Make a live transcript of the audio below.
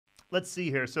let's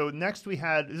see here. So next we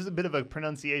had, this is a bit of a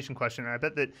pronunciation question, and I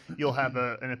bet that you'll have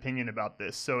an opinion about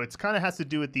this. So it's kind of has to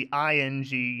do with the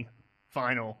ing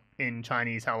final in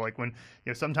Chinese. How like when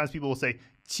sometimes people will say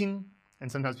qing,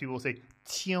 and sometimes people will say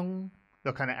qing.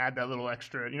 They'll kind of add that little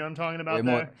extra. You know what I'm talking about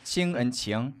there? 清 and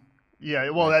情. Yeah,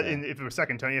 well, that if it was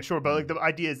second tone, yeah, sure. But like the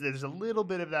idea is there's a little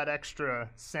bit of that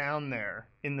extra sound there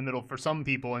in the middle for some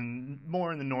people, and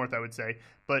more in the north, I would say.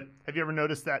 But have you ever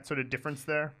noticed that sort of difference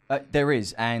there? There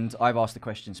is, and I've asked the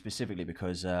question specifically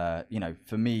because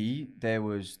for me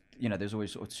there's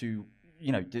always sort of two.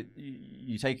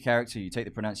 You take a character, you take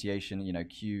the pronunciation,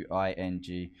 Qing,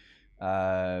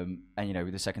 and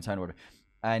with the second tone order,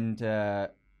 and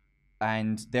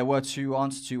there were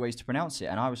two ways to pronounce it,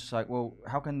 and I was just like, well,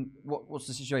 what's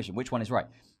the situation? Which one is right?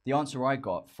 The answer I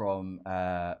got from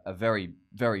a very,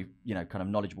 very kind of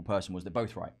knowledgeable person was they're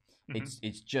both right. Mm-hmm.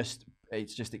 It's just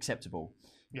acceptable.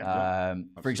 Yeah.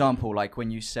 For example, like when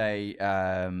you say,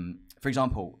 for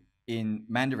example, in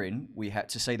Mandarin, we had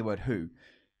to say the word who.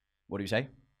 What do you say?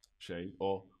 Shui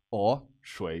or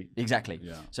shui. Exactly.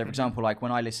 Yeah. So, for example, like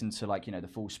when I listen to the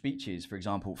full speeches, for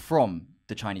example, from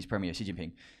the Chinese Premier Xi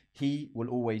Jinping, he will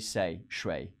always say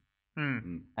shui.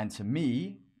 Mm. And to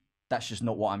me, that's just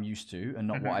not what I'm used to and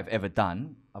not what I've ever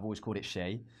done. I've always called it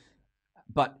shui.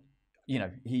 But,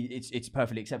 it's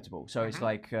perfectly acceptable. So it's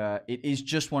like, it is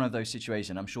just one of those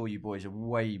situations. I'm sure you boys are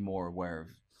way more aware of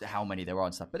how many there are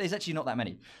and stuff, but there's actually not that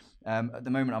many. At the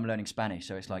moment, I'm learning Spanish,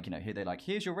 so it's like here they're like,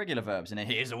 here's your regular verbs, and then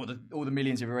here's all the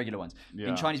millions of irregular ones. Yeah.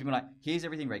 In Chinese, we're like, here's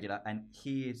everything regular, and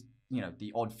here's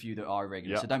the odd few that are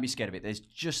irregular. Yep. So don't be scared of it. There's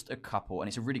just a couple, and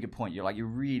it's a really good point. You're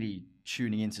really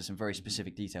tuning into some very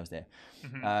specific details there.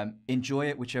 Enjoy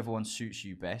it, whichever one suits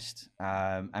you best,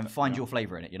 and find your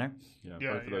flavor in it. Yeah,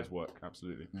 both of those work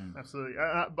absolutely. Absolutely.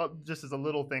 But just as a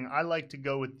little thing, I like to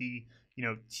go with the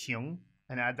qing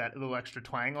and add that little extra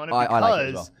twang on it because I like it,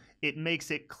 as well. It makes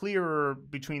it clearer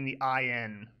between the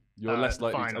in. You're less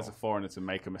likely as a foreigner to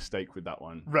make a mistake with that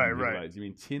one. Right. Like, do you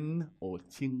mean tin or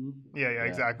ting? Yeah,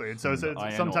 exactly. And so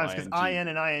sometimes because in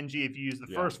and ing, if you use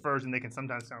the first version, they can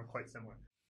sometimes sound quite similar.